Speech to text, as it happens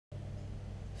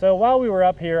So while we were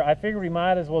up here, I figured we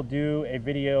might as well do a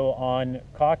video on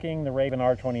cocking the Ravin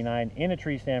R29 in a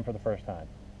tree stand for the first time.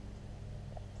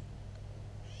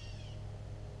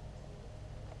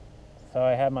 So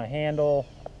I have my handle.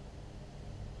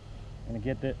 I'm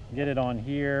gonna get it on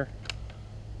here.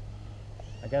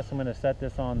 I guess I'm gonna set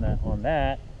this on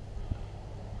that.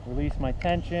 Release my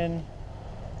tension.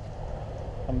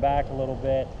 Come back a little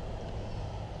bit.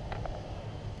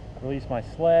 Release my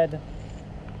sled.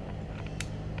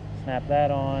 Snap that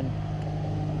on.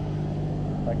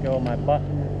 Let go of my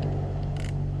button.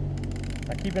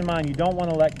 Now keep in mind, you don't want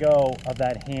to let go of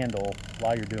that handle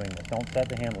while you're doing this. Don't set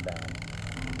the handle down.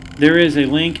 There is a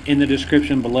link in the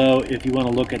description below if you want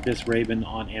to look at this Ravin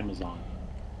on Amazon.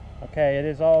 Okay, it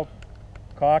is all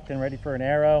cocked and ready for an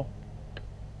arrow.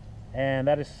 And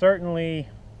that is certainly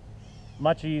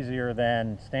much easier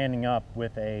than standing up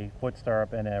with a foot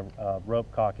stirrup and a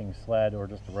rope cocking sled or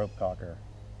just a rope cocker.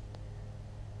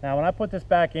 Now when I put this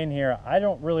back in here, I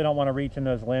really don't want to reach in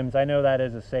those limbs. I know that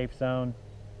is a safe zone,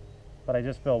 but I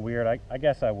just feel weird. I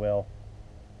guess I will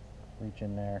reach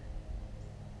in there.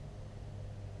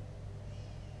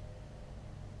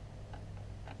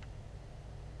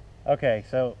 Okay,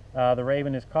 so the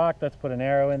Ravin is cocked. Let's put an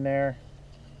arrow in there.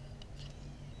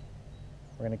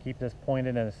 We're going to keep this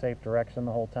pointed in a safe direction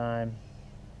the whole time.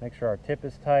 Make sure our tip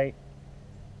is tight.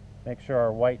 Make sure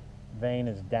our white vein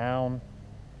is down.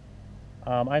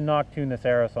 I knock-tuned this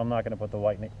arrow, so I'm not going to put the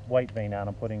white vein down.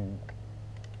 I'm putting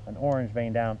an orange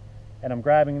vein down. And I'm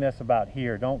grabbing this about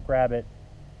here. Don't grab it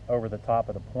over the top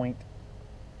of the point.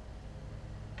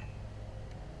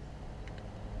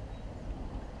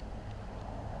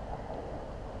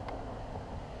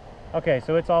 Okay,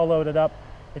 so it's all loaded up.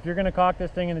 If you're going to cock this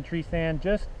thing in a tree stand,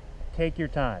 just take your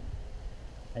time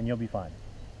and you'll be fine.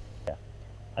 Yeah.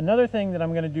 Another thing that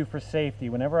I'm going to do for safety,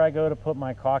 whenever I go to put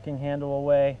my cocking handle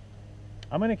away,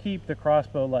 I'm going to keep the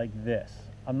crossbow like this.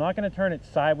 I'm not going to turn it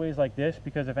sideways like this,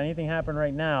 because if anything happened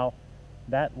right now,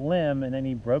 that limb and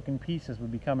any broken pieces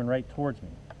would be coming right towards me.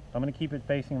 So I'm going to keep it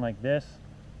facing like this.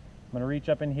 I'm going to reach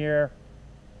up in here.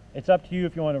 It's up to you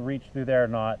if you want to reach through there or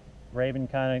not. Ravin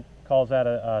kind of calls that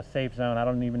a safe zone. I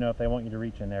don't even know if they want you to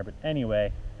reach in there, but anyway,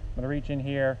 I'm going to reach in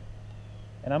here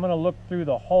and I'm going to look through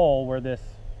the hole where this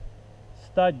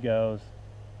stud goes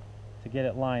to get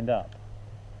it lined up.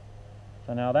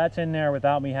 So now that's in there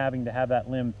without me having to have that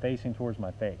limb facing towards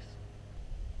my face.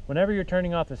 Whenever you're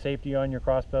turning off the safety on your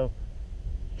crossbow,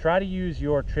 try to use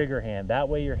your trigger hand. That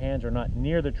way your hands are not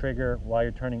near the trigger while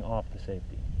you're turning off the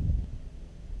safety.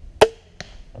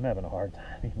 I'm having a hard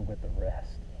time even with the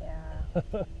rest. Yeah.